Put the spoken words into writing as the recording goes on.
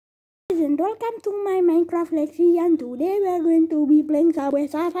welcome to my Minecraft Lexian. Today we are going to be playing Subway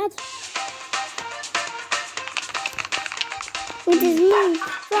Surfers. It is me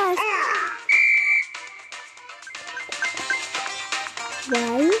first.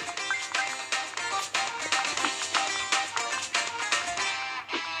 Why?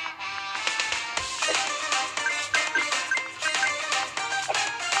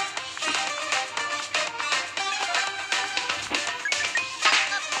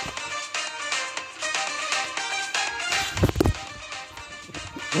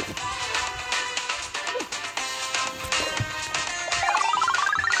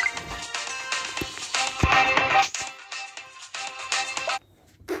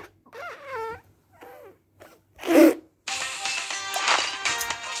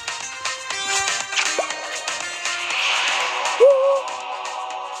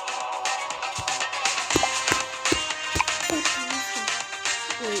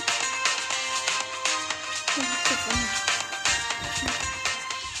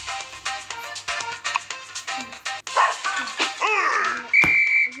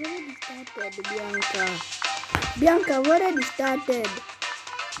 Bianca, what already started?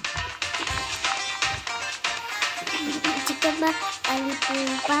 Coba Ali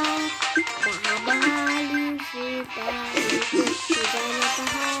Pumpa, Bahali Suka, Sudahnya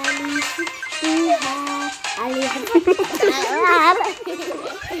Bahali Suha, Ali Pumpa.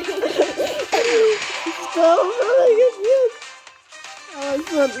 Stop! I was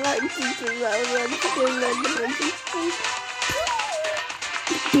not like teaching that one.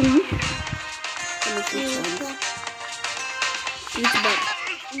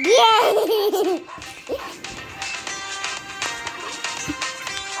 Yay!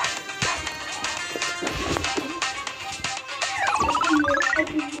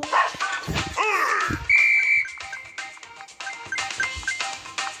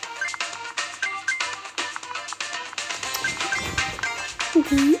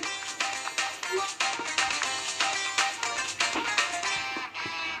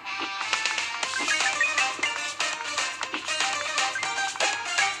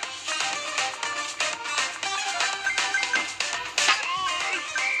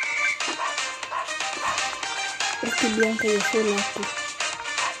 Perché Bianca io sono lato.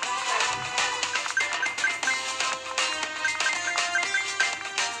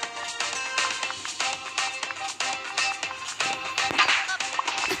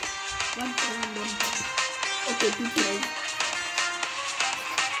 Oke, bisa.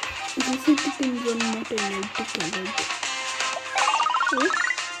 Masih tinggal mata yang itu kalau.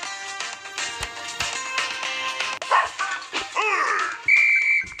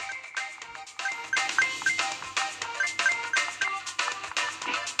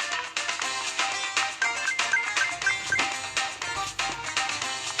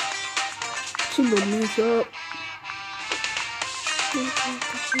 Belum masuk. Belum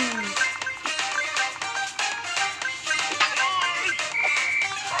masuk.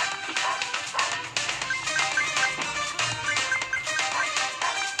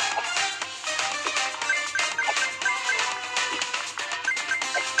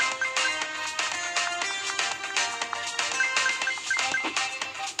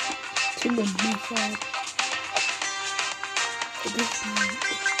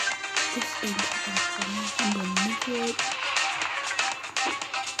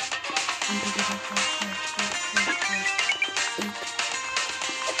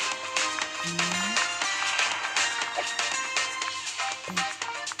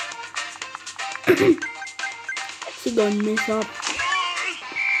 She gonna mess up.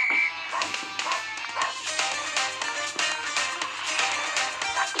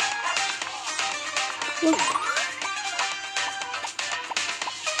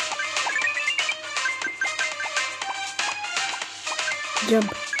 Jump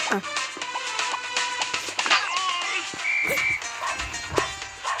up.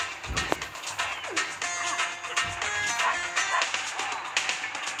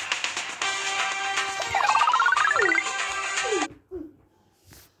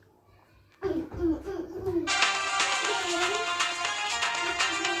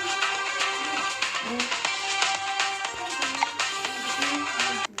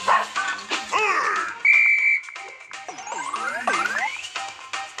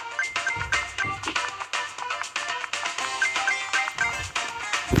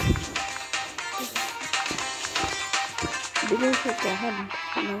 Dia kekahan,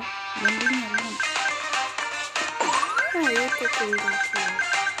 no, mending mana? Ayo kita lihat.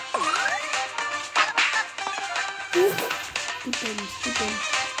 Kita.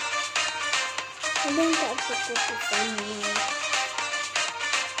 Ada nggak foto-fotonya?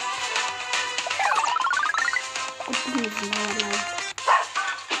 Opening is now allowed.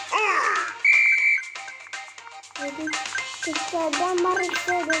 Kita gambar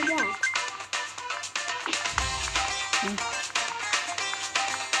saja.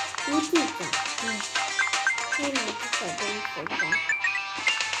 Kita. Ini kita gambar saja.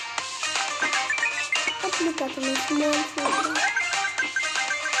 Aplikasi small saja.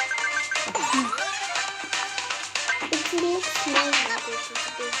 It looks small.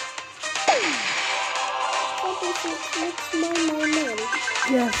 It looks small, my man.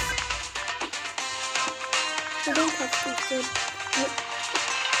 Yes. You don't have to sit.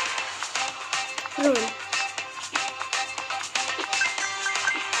 Run.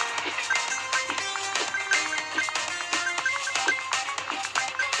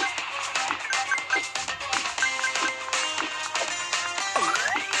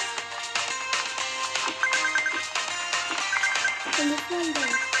 And it's one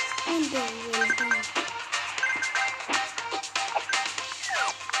down. And then one down.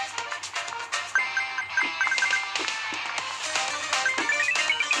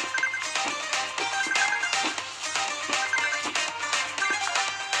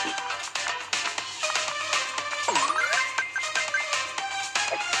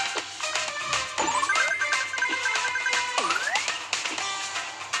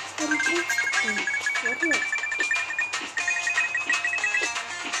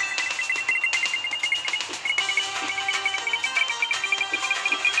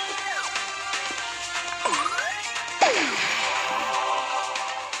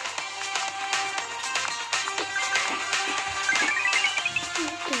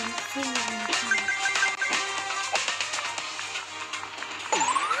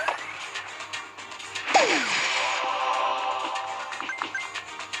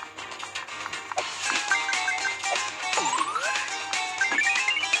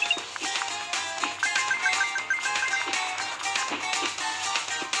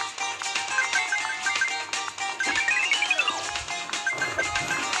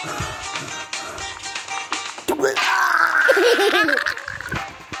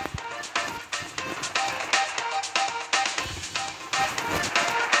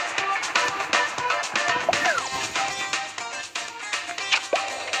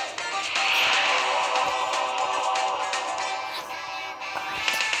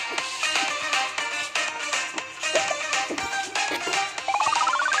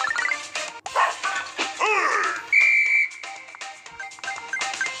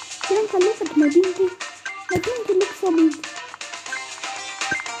 Bianca, look at my binky. My binky looks so big.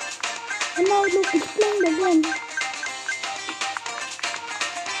 And now look, it's playing again.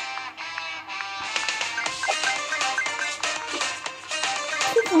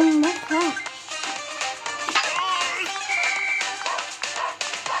 Oh my God.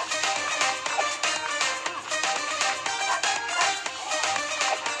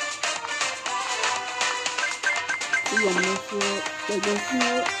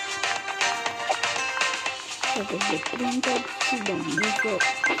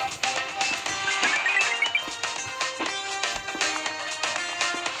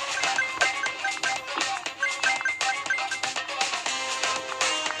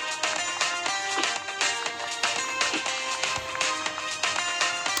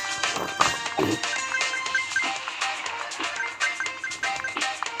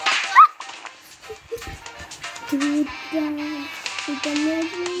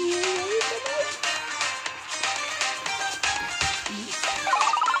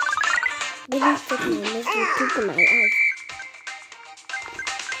 My eyes.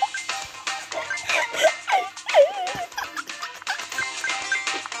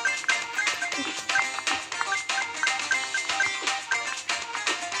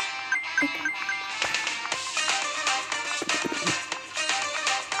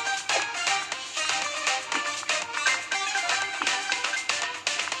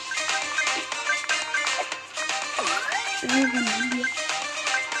 I have an idea.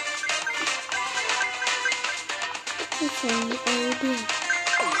 What's an idea?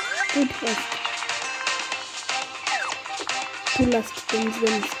 Good first. Two last things,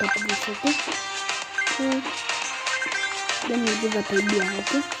 then start this, okay? Then we'll give that idea,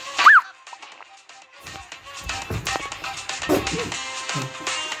 okay?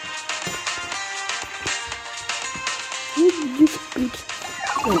 Where did this put?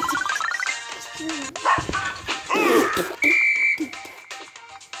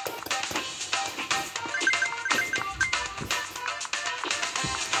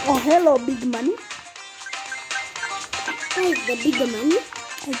 Oh, hello, big money. Where is the bigger money?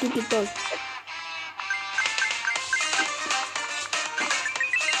 I took it all.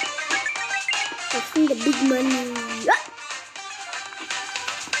 I've seen the big money.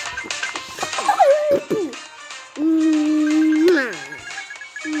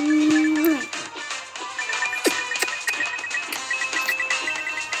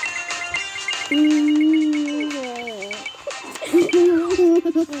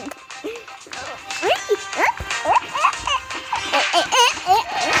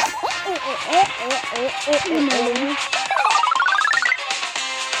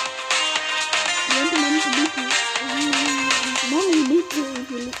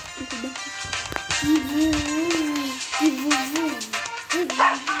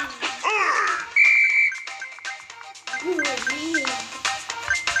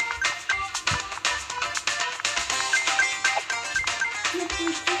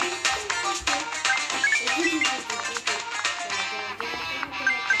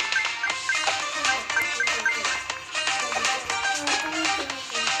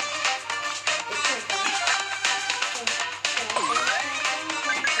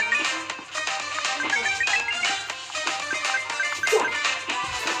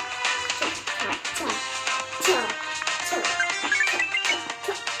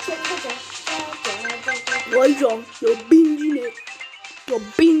 What's wrong? You're binging it. You're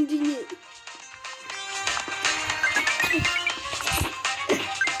binging it.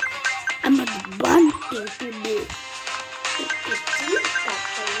 I'm a bunting today.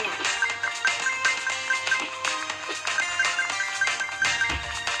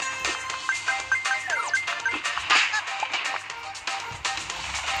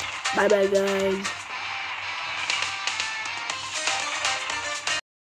 Bye bye guys.